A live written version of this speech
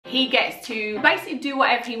he gets to basically do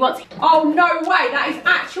whatever he wants. Oh no way, that is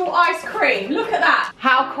actual ice cream. Look at that.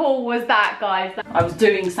 How cool was that, guys? I was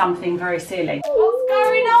doing something very silly. What's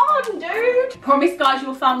going on, dude? Promise, guys,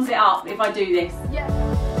 you'll thumbs it up if I do this. Yeah.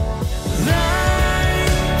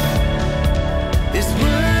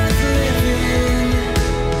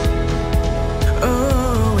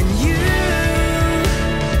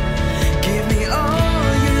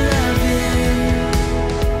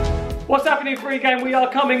 What's happening, FreeGang? We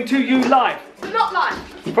are coming to you live. Not live.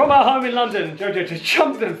 From our home in London. JoJo just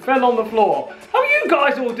jumped and fell on the floor. How are you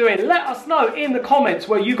guys all doing? Let us know in the comments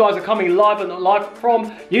where you guys are coming live or not live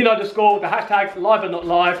from. You know the score, the hashtag live or not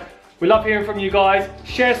live. We love hearing from you guys.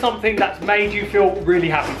 Share something that's made you feel really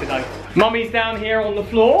happy today. Mummy's down here on the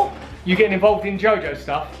floor. You getting involved in JoJo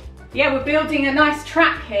stuff? Yeah, we're building a nice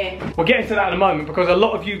track here. We'll get into that in a moment because a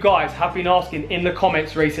lot of you guys have been asking in the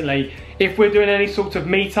comments recently if we're doing any sorts of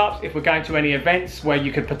meetups, if we're going to any events where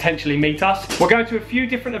you could potentially meet us. We're going to a few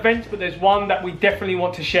different events, but there's one that we definitely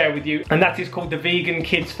want to share with you, and that is called the Vegan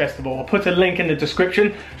Kids Festival. I'll put a link in the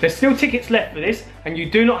description. There's still tickets left for this, and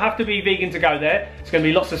you do not have to be vegan to go there. It's going to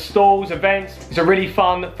be lots of stalls, events. It's a really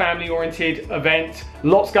fun, family-oriented event.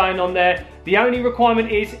 Lots going on there. The only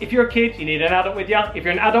requirement is, if you're a kid, you need an adult with you. If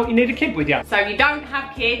you're an adult, you need a kid with you. So if you don't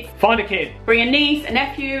have kids, find a kid. Bring a niece, a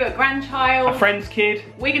nephew, a grandchild. A friend's kid.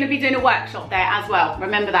 We're going to be doing a workshop there as well.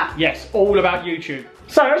 Remember that. Yes, all about YouTube.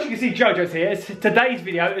 So as you can see, JoJo's here. Today's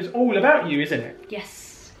video is all about you, isn't it?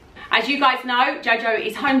 Yes. As you guys know, JoJo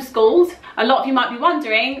is homeschooled. A lot of you might be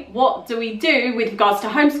wondering, what do we do with regards to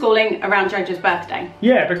homeschooling around JoJo's birthday?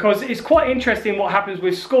 Yeah, because it's quite interesting what happens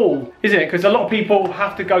with school, isn't it? Because a lot of people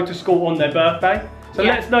have to go to school on their birthday. So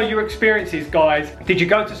let us know your experiences, guys. Did you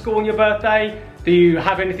go to school on your birthday? Do you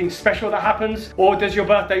have anything special that happens? Or does your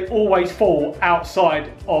birthday always fall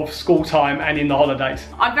outside of school time and in the holidays?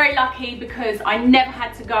 I'm very lucky because I never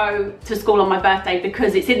had to go to school on my birthday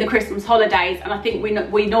because it's in the Christmas holidays, and I think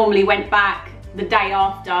we normally went back the day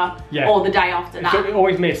after or the day after that. So you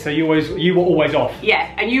always missed, so you were always off.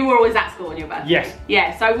 Yeah, and you were always at school on your birthday. Yes.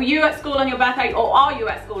 Yeah, so were you at school on your birthday, or are you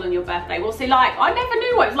at school on your birthday? What's it like? I never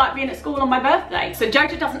knew what it was like being at school on my birthday. So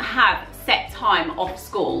JoJo doesn't have set time off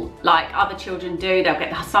school like other children do. They'll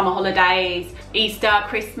get the summer holidays, Easter,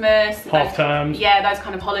 Christmas, half terms. Yeah, those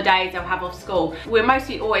kind of holidays they'll have off school. We're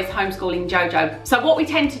mostly always homeschooling JoJo. So what we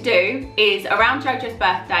tend to do is around JoJo's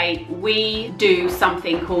birthday, we do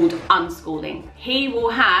something called unschooling. He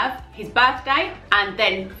will have his birthday, and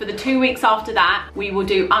then for the 2 weeks after that, we will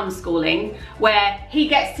do unschooling, where he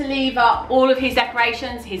gets to leave up all of his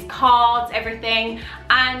decorations, his cards, everything,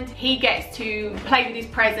 and he gets to play with his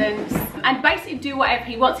presents and basically do whatever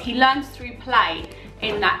he wants. He learns through play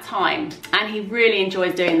in that time, and he really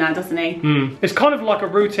enjoys doing that, doesn't he? It's kind of like a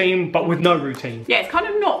routine, but with no routine. Yeah, it's kind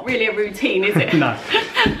of not really a routine, is it? No.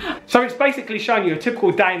 So it's basically showing you a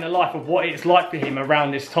typical day in the life of what it's like for him around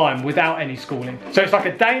this time without any schooling. So it's like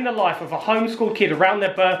a day in the life of a homeschool kid around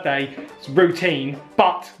their birthday routine,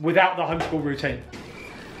 but without the homeschool routine.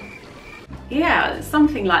 Yeah,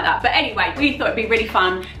 something like that. But anyway, we thought it'd be really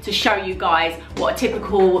fun to show you guys what a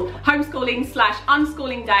typical homeschooling /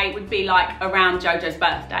 unschooling day would be like around JoJo's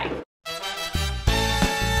birthday.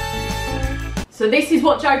 So this is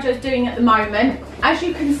what JoJo's doing at the moment. As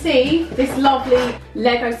you can see, this lovely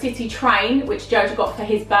Lego City train, which JoJo got for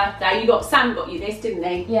his birthday. Sam got you this, didn't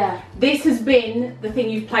he? Yeah. This has been the thing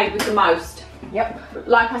you've played with the most. Yep.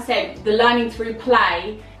 Like I said, the learning through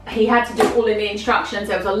play, he had to do all in the instructions.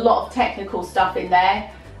 There was a lot of technical stuff in there.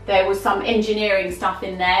 There was some engineering stuff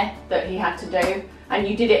in there that he had to do. And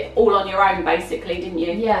you did it all on your own, basically, didn't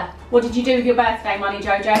you? Yeah. What did you do with your birthday money,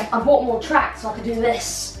 JoJo? I bought more tracks so I could do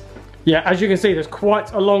this. Yeah, as you can see, there's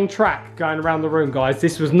quite a long track going around the room, guys.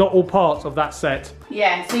 This was not all part of that set.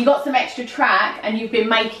 Yeah, so you got some extra track, and you've been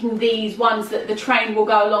making these ones that the train will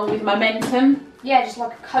go along with momentum. Yeah, just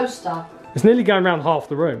like a coaster. It's nearly going around half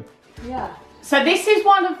the room. Yeah. So this is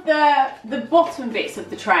one of the bottom bits of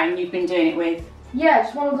the train you've been doing it with? Yeah,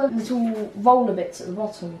 just one of the little roller bits at the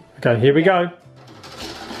bottom. Okay, here we go.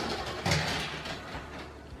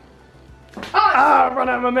 Run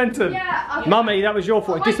out of momentum. Yeah. Mummy, that was your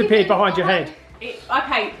fault. It disappeared behind your head.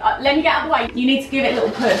 Okay, let me get out of the way. You need to give it a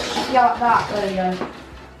little push. Yeah, like that. There you go.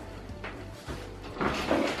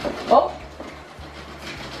 Oh.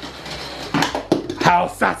 How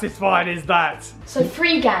satisfying is that? So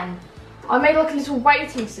FreeGang, I made like a little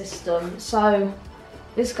rating system, so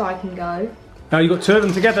this guy can go. Now you've got two of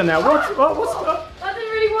them together now. What? What's that? That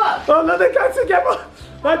didn't really work. Oh no, they go together.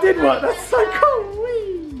 That did work. That's so cool. Whee.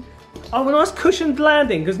 Oh, a nice cushioned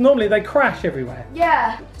landing, because normally they crash everywhere.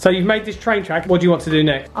 Yeah. So you've made this train track. What do you want to do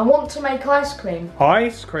next? I want to make ice cream.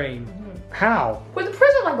 Ice cream. How? With the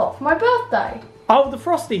present I got for my birthday. Oh, the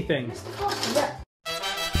frosty thing. It's the frosty, yeah.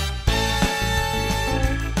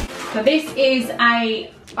 So this is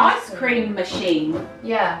a ice cream machine.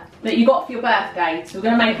 Yeah. That you got for your birthday. So we're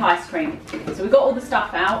going to make ice cream. So we've got all the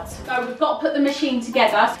stuff out. So we've got to put the machine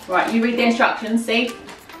together. Right, you read the instructions, see?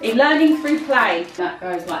 In learning through play. That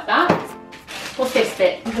goes like that. What's this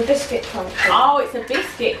bit? The biscuit cruncher. Oh, it's a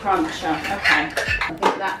biscuit cruncher. Okay. I think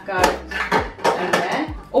that goes over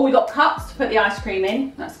there. Oh, we got cups to put the ice cream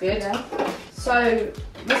in. That's good. Yeah. So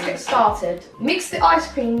let's get started. Mix the ice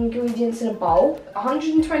cream ingredients in a bowl.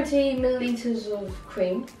 120 millilitres of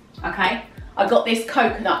cream. Okay. I got this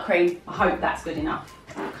coconut cream. I hope that's good enough.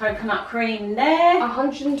 Coconut cream there.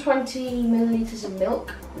 120 millilitres of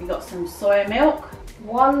milk. We got some soya milk.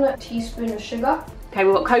 1 teaspoon of sugar. Okay,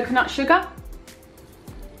 we've got coconut sugar.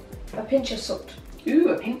 A pinch of salt. Ooh,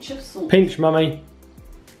 a pinch of salt. Pinch, mummy.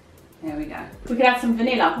 There we go. We could add some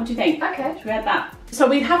vanilla. What do you think? Okay. Should we add that? So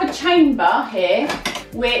we have a chamber here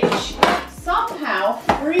which somehow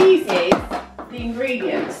freezes the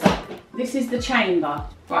ingredients. This is the chamber.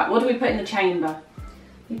 Right, what do we put in the chamber?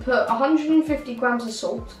 You put 150 grams of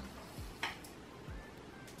salt.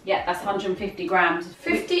 Yeah, that's 150 grams.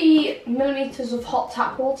 50 millilitres of hot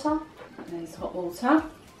tap water. There's hot water.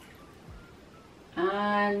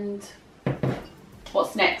 And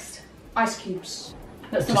what's next? Ice cubes.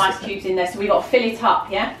 Put some ice cubes in there, so we've got to fill it up,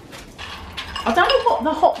 yeah? I don't know what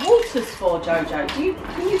the hot water's for, Jojo.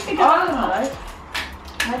 Can you figure that out?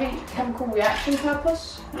 Maybe chemical reaction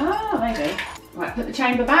purpose? Ah, maybe. Right, put the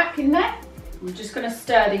chamber back in there. I'm just going to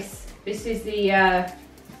stir this. This is the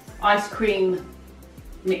ice cream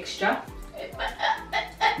mixture.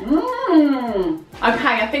 Mmm.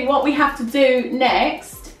 Okay, I think what we have to do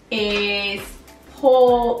next is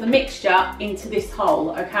pour the mixture into this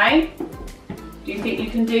hole, okay? Do you think you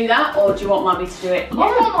can do that, or do you want Mummy to do it? I've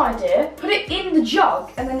got an idea. Put it in the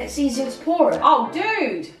jug and then it's easier to pour it. Oh,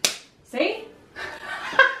 dude! See?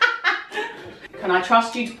 Can I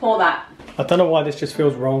trust you to pour that? I don't know why this just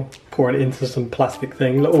feels wrong. Pour it into some plastic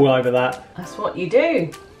thing, look all over that. That's what you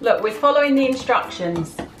do. Look, we're following the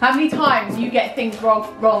instructions. How many times you get things wrong,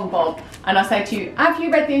 Bob? And I say to you, have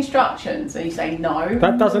you read the instructions? And you say no.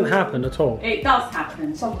 That doesn't happen at all. It does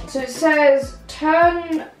happen. So it says,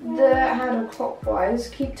 turn the handle clockwise,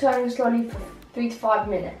 keep turning slowly for 3 to 5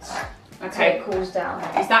 minutes. Okay. Until it cools down.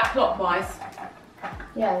 Is that clockwise?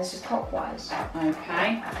 Yeah, this is clockwise.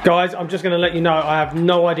 Okay. Guys, I'm just going to let you know, I have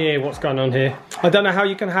no idea what's going on here. I don't know how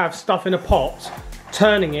you can have stuff in a pot,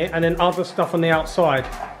 turning it, and then other stuff on the outside.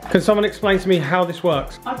 Can someone explain to me how this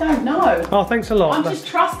works? I don't know. Oh, thanks a lot. I'm just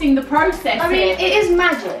trusting the process. I mean, it is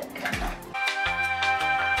magic.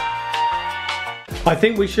 I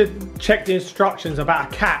think we should check the instructions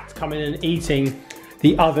about a cat coming and eating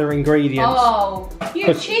the other ingredients. Oh,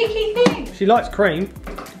 you cheeky thing. She likes cream.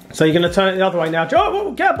 So you're going to turn it the other way now.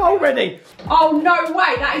 Oh, get a bowl ready. Oh, no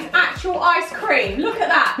way. That is actual ice cream. Look at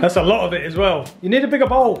that. That's a lot of it as well. You need a bigger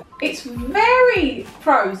bowl. It's very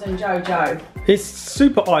frozen, Jojo. It's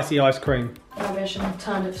super icy ice cream. Maybe I shouldn't have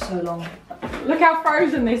turned it for so long. Look how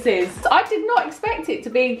frozen this is. I did not expect it to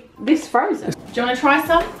be this frozen. Do you want to try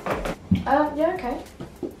some? Yeah, okay.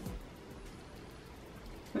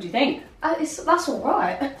 What do you think? That's all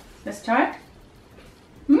right. Let's try it.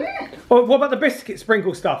 Mm. Oh, what about the biscuit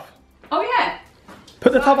sprinkle stuff? Oh yeah.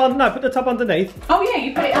 Put the tub on. No, put the tub underneath. Oh yeah,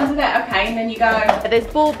 you put it under there. Okay, and then you go. There's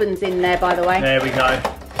bourbons in there, by the way. There we go.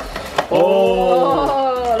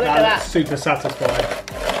 Oh, look at that. Super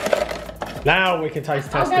satisfying. Now we can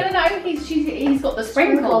taste test it. No. He's got the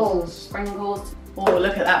sprinkles. Sprinkles. Oh,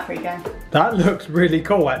 look at that, FreeGang. That looks really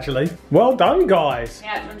cool, actually. Well done, guys.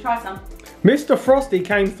 Yeah, do you want to try some? Mr. Frosty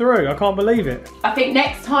came through. I can't believe it. I think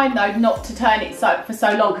next time though, not to turn it for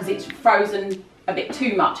so long because it's frozen a bit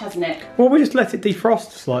too much, hasn't it? Well, we just let it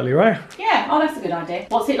defrost slightly, right? Yeah. Oh, that's a good idea.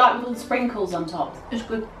 What's it like with all the sprinkles on top? It's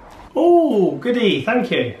good. Oh, goody. Thank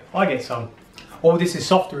you. I get some. Oh, this is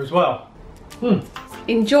softer as well.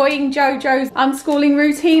 Enjoying JoJo's unschooling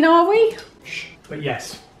routine, are we? Shh. But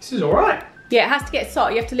yes, this is all right. Yeah, it has to get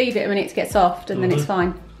soft. You have to leave it a minute to get soft and then it's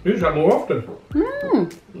fine. Use that more often.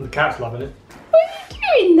 Mmm. The cat's loving it. What are you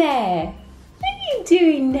doing there? What are you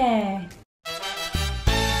doing there?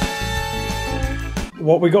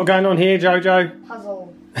 What we got going on here, Jojo?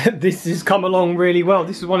 Puzzle. This has come along really well.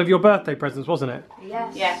 This is one of your birthday presents, wasn't it?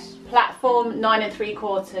 Yes. Yes. Platform 9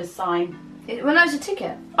 3/4 sign. Well, no, it's a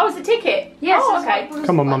ticket. Oh, it's a ticket? Yes. Oh, okay.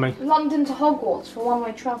 Come on, Mummy. London to Hogwarts for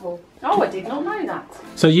one-way travel. Oh, I did not know that.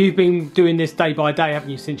 So you've been doing this day by day, haven't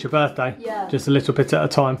you, since your birthday? Yeah. Just a little bit at a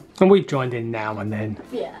time. And we've joined in now and then.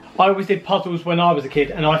 Yeah. I always did puzzles when I was a kid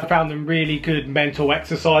and I found them really good mental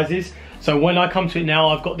exercises. So when I come to it now,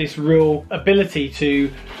 I've got this real ability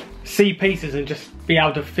to see pieces and just be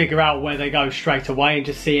able to figure out where they go straight away and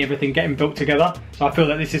just see everything getting built together. So I feel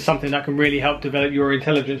that this is something that can really help develop your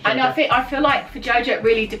intelligence. And I feel like for JoJo it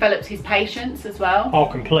really develops his patience as well. Oh,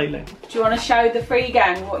 completely. Do you want to show the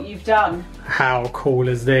FreeGang what you've done? How cool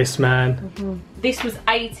is this, man? This was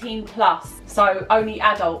 18 plus, so only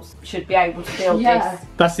adults should be able to build this.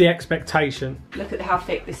 That's the expectation. Look at how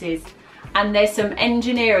thick this is. And there's some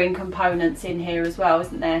engineering components in here as well,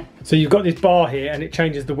 isn't there? So you've got this bar here and it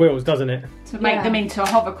changes the wheels, doesn't it? To make them into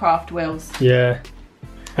hovercraft wheels. Yeah.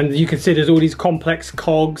 And you can see there's all these complex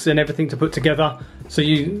cogs and everything to put together. So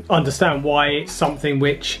you understand why it's something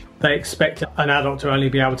which they expect an adult to only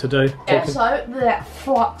be able to do. Also, the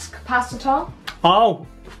flux capacitor. Oh!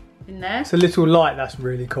 In there. It's a little light, that's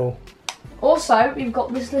really cool. Also, we've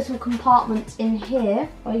got this little compartment in here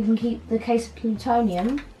where you can keep the case of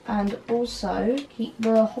plutonium and also keep the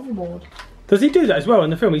hoverboard. Does he do that as well in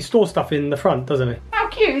the film? He stores stuff in the front, doesn't he? How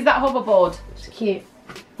cute is that hoverboard? It's cute.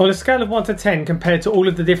 On a scale of 1 to 10, compared to all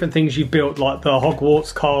of the different things you've built, like the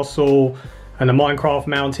Hogwarts castle and the Minecraft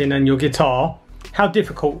mountain and your guitar, how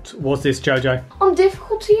difficult was this, JoJo? On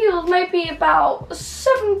difficulty, it was maybe about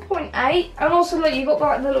 7.8. And also, look, you got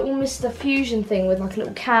like the little Mr. Fusion thing with like a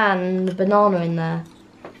little can and a banana in there.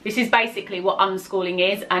 This is basically what unschooling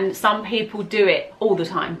is, and some people do it all the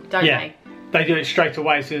time, don't they? They do it straight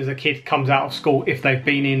away as soon as a kid comes out of school, if they've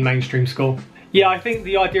been in mainstream school. Yeah, I think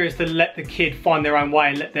the idea is to let the kid find their own way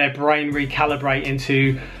and let their brain recalibrate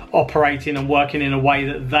into operating and working in a way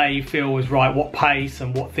that they feel is right, what pace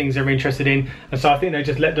and what things they're interested in. And so I think they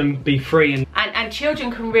just let them be free. And children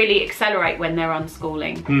can really accelerate when they're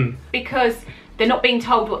unschooling because they're not being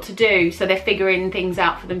told what to do, so they're figuring things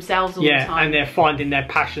out for themselves all the time. Yeah, and they're finding their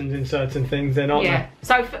passions in certain things then, aren't they?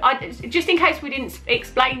 So just in case we didn't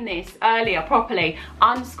explain this earlier properly,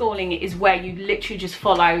 unschooling is where you literally just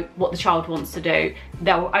follow what the child wants to do.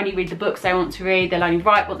 They'll only read the books they want to read, they'll only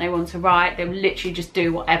write what they want to write, they'll literally just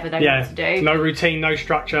do whatever they want to do. No routine, no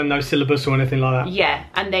structure, no syllabus or anything like that. Yeah,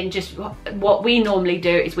 and then just what we normally do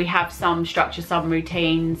is we have some structure, some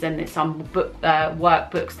routines, and there's some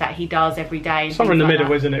workbooks that he does every day. Somewhere in the middle,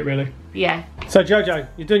 isn't it, really? Yeah. So JoJo,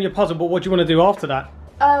 you're doing your puzzle, but what do you want to do after that?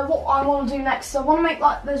 What I want to do next, I want to make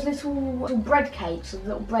like those little bread cakes, or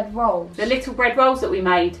little bread rolls. The little bread rolls that we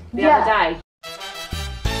made the other day.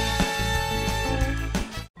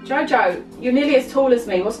 JoJo, you're nearly as tall as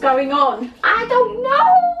me. What's going on? I don't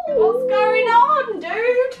know. What's going on,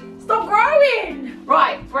 dude? Stop growing.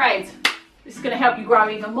 Right, bread. This is going to help you grow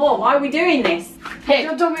even more. Why are we doing this? Hey,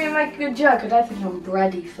 don't want me to make a good joke. I don't think I'm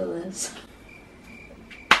ready for this.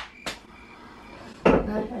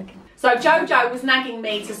 Okay. So JoJo was nagging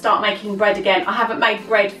me to start making bread again. I haven't made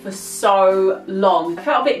bread for so long. I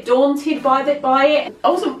felt a bit daunted by it. I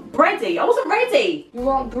wasn't ready. You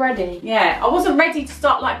weren't ready? Yeah, I wasn't ready to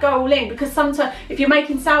start like go all in, because sometimes if you're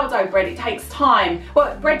making sourdough bread, it takes time.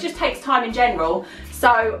 Well, bread just takes time in general.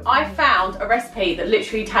 So I found a recipe that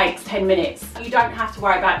literally takes 10 minutes. You don't have to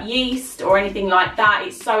worry about yeast or anything like that.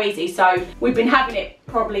 It's so easy. So we've been having it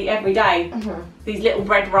probably every day. These little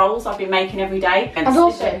bread rolls I've been making every day. And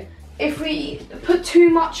also, if we put too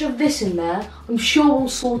much of this in there, I'm sure we'll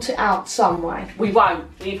sort it out some way. We won't.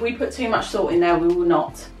 If we put too much salt in there, we will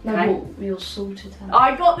not. No, okay? we'll sort it out.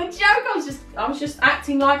 I got the joke. I was just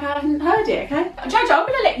acting like I hadn't heard it, okay? JoJo, I'm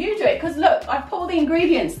gonna let you do it, because look, I've put all the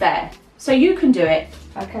ingredients there. So you can do it.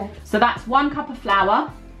 Okay. So that's 1 cup of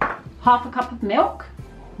flour, half a cup of milk.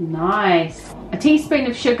 Nice. A teaspoon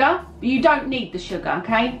of sugar. You don't need the sugar,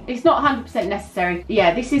 okay? It's not 100% necessary.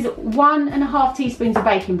 Yeah, this is 1.5 teaspoons of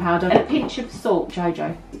baking powder and a pinch of salt,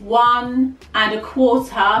 JoJo. 1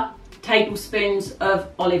 1/4 tablespoons of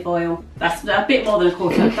olive oil. That's a bit more than a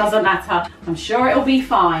quarter, it doesn't matter. I'm sure it'll be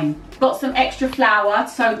fine. Got some extra flour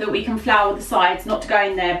so that we can flour the sides, not to go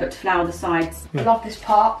in there, but to flour the sides. I love this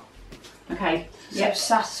part. Okay. So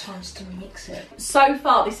satisfying to mix it. So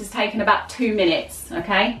far this has taken about 2 minutes,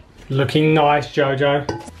 okay? Looking nice, JoJo.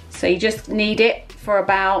 So you just knead it for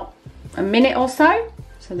about a minute or so.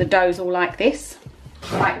 So the dough's all like this.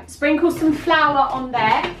 Right, sprinkle some flour on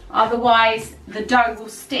there, otherwise the dough will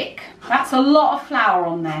stick. That's a lot of flour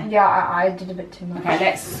on there. Yeah, I did a bit too much. Okay,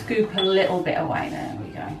 let's scoop a little bit away. There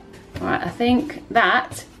we go. Right, I think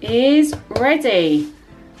that is ready.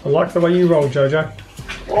 I like the way you roll, JoJo.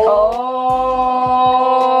 Oh!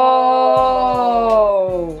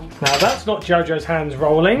 Now that's not JoJo's hands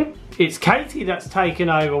rolling. It's Katie that's taken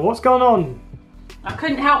over. What's going on? I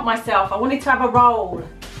couldn't help myself. I wanted to have a roll.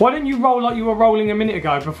 Why didn't you roll like you were rolling a minute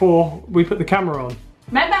ago before we put the camera on?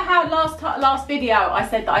 Remember how last video I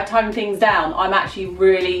said that I toned things down? I'm actually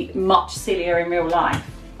really much sillier in real life.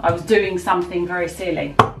 I was doing something very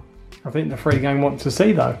silly. I think the FreeGang want to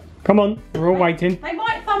see though. Come on, we're all waiting. They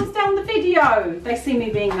might thumbs down the video. They see me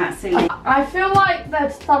being that silly. I feel like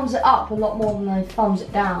they'd thumbs it up a lot more than they thumbs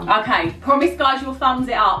it down. Okay, promise guys you'll thumbs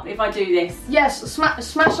it up if I do this. Yes,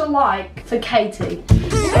 smash a like for Katie.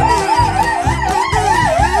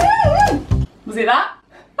 Was it that?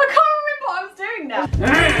 I can't remember what I was doing now.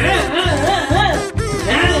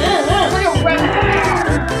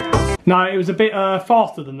 No, it was a bit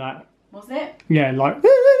faster than that. Was it? Yeah, like...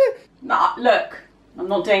 Nah, look, I'm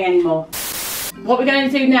not doing any more. What we're going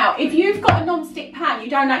to do now, if you've got a non-stick pan, you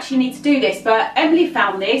don't actually need to do this, but Emily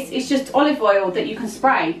found this. It's just olive oil that you can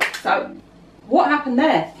spray. So, what happened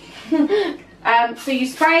there? So you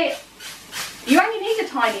spray it, you only need a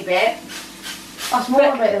tiny bit. That's more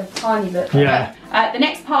of it, a tiny bit. Yeah. The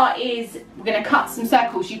next part is we're going to cut some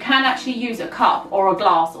circles. You can actually use a cup or a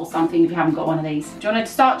glass or something if you haven't got one of these. Do you want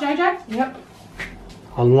to start, JoJo? Yep.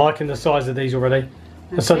 I'm liking the size of these already.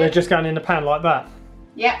 That's so it. they're just going in the pan like that?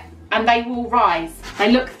 Yep, and they will rise.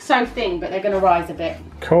 They look so thin, but they're going to rise a bit.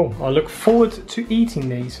 Cool. I look forward to eating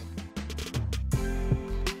these.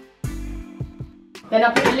 Then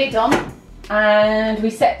I put the lid on and we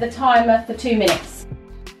set the timer for 2 minutes.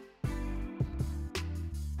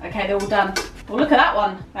 Okay, they're all done. Well, look at that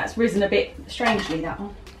one. That's risen a bit strangely, that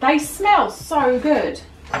one. They smell so good.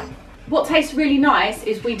 What tastes really nice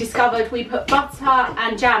is we discovered we put butter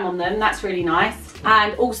and jam on them. That's really nice.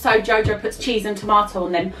 And also JoJo puts cheese and tomato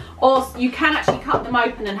on them. Or you can actually cut them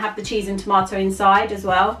open and have the cheese and tomato inside as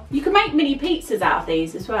well. You can make mini pizzas out of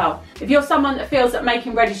these as well. If you're someone that feels that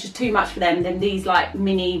making bread is just too much for them, then these like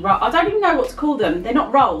mini, I don't even know what to call them. They're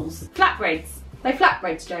not rolls. Flatbreads. They're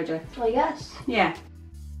flatbreads, JoJo. Oh, yes. Yeah.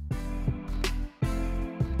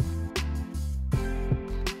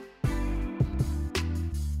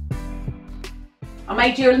 I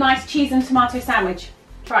made you a nice cheese and tomato sandwich.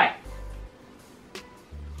 Try it.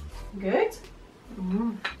 Good.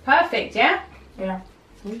 Perfect, yeah? Yeah.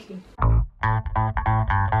 Thank you.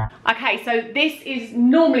 Okay, so this is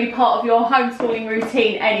normally part of your homeschooling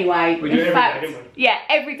routine anyway. We do it every day, don't we? Yeah,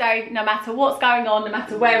 every day, no matter what's going on, no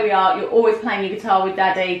matter where we are, you're always playing your guitar with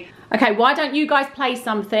Daddy. Okay, why don't you guys play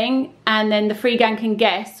something and then the FreeGang can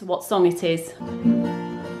guess what song it is.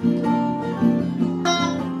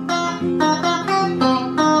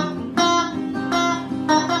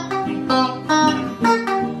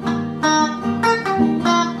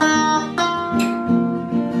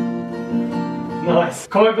 Nice.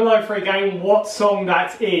 Comment below, FreeGang, what song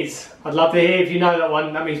that is. I'd love to hear if you know that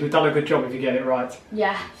one. That means we've done a good job if you get it right.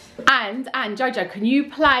 Yeah. And JoJo, can you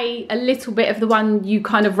play a little bit of the one you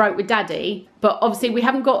kind of wrote with Daddy? But obviously you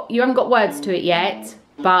haven't got words to it yet.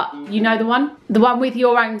 But you know the one with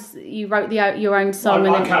your own. You wrote your own song.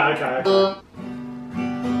 Oh, and then... okay.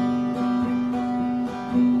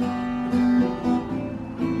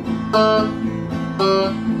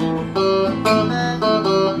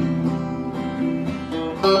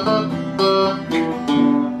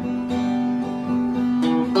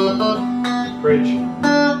 Bridge.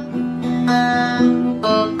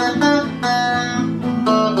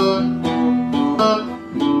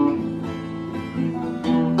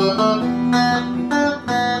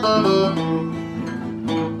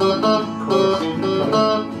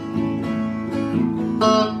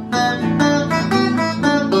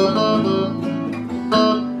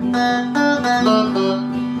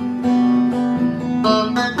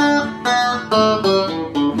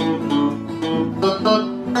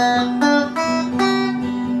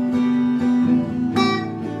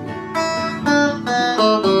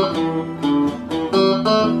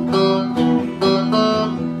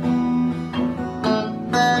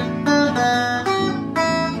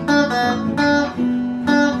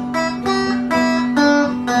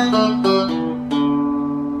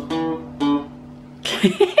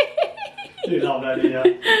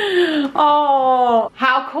 Oh,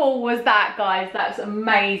 how cool was that, guys? That's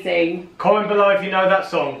amazing. Comment below if you know that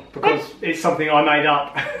song, because it's something I made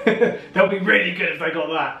up. They'll be really good if they got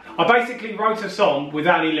that. I basically wrote a song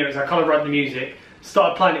without any lyrics. I kind of wrote the music,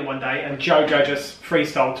 started playing it one day, and JoJo just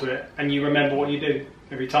freestyled to it, and you remember what you do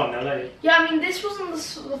every time now, don't you? Yeah, I mean, this wasn't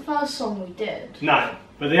the first song we did. No,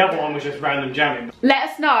 but the other one was just random jamming. Let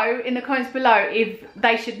us know in the comments below if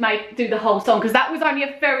they should do the whole song, because that was only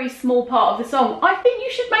a very small part of the song. I think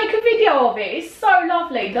you should make a video of it. It's so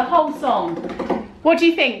lovely, the whole song. What do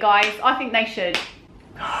you think, guys? I think they should.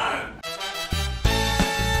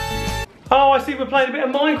 Oh, I see we're playing a bit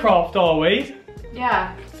of Minecraft, are we?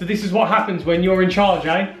 Yeah. So this is what happens when you're in charge,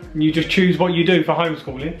 eh? And you just choose what you do for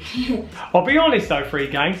homeschooling. I'll be honest though,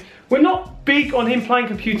 FreeGang, we're not big on him playing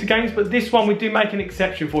computer games, but this one we do make an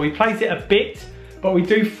exception for. He plays it a bit, but we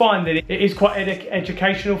do find that it is quite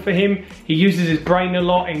educational for him. He uses his brain a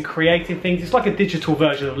lot in creating things. It's like a digital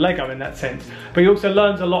version of Lego in that sense, but he also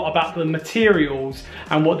learns a lot about the materials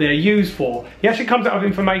and what they're used for. He actually comes out with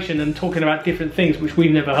information and talking about different things which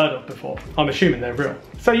we've never heard of before. I'm assuming they're real.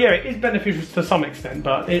 So yeah, it is beneficial to some extent,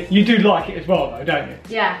 but you do like it as well though, don't you?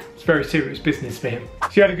 Yeah. It's very serious business for him. So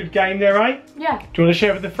you had a good game there, eh? Yeah. Do you want to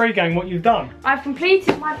share with the FreeGang what you've done? I've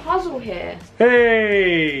completed my puzzle here.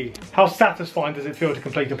 Hey! How satisfying does it feel to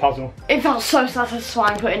complete a puzzle? It felt so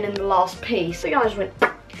satisfying putting in the last piece. The guys went,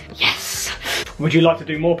 yes! Would you like to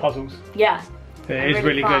do more puzzles? Yeah. It is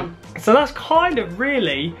really good. So that's kind of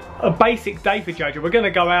really a basic day for JoJo. We're going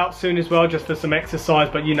to go out soon as well just for some exercise,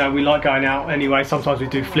 but you know, we like going out anyway. Sometimes we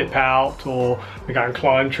do flip out, or we go and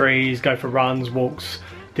climb trees, go for runs, walks,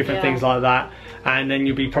 different things like that. And then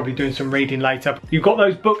you'll be probably doing some reading later. You've got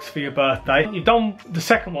those books for your birthday. You've done the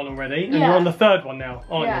second one already, and you're on the third one now,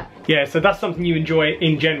 aren't you? Yeah, so that's something you enjoy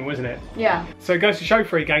in general, isn't it? Yeah. So it goes to show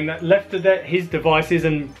FreeGang that left to his devices,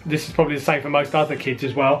 and this is probably the same for most other kids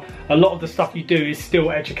as well, a lot of the stuff you do is still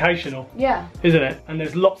educational. Yeah. Isn't it? And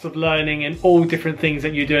there's lots of learning in all different things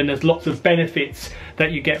that you do, and there's lots of benefits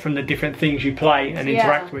that you get from the different things you play and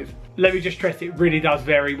interact with. Let me just stress, it really does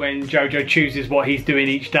vary when JoJo chooses what he's doing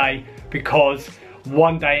each day, because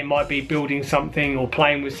one day it might be building something or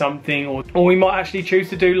playing with something, or we might actually choose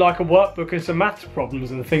to do like a workbook and some maths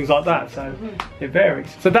problems and things like that, so it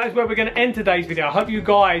varies. So that is where we're going to end today's video. I hope you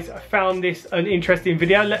guys found this an interesting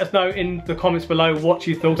video. Let us know in the comments below what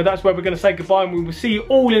you thought. So that's where we're going to say goodbye, and we will see you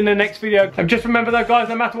all in the next video. And just remember though guys,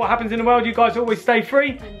 no matter what happens in the world, you guys always stay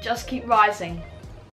free and just keep rising.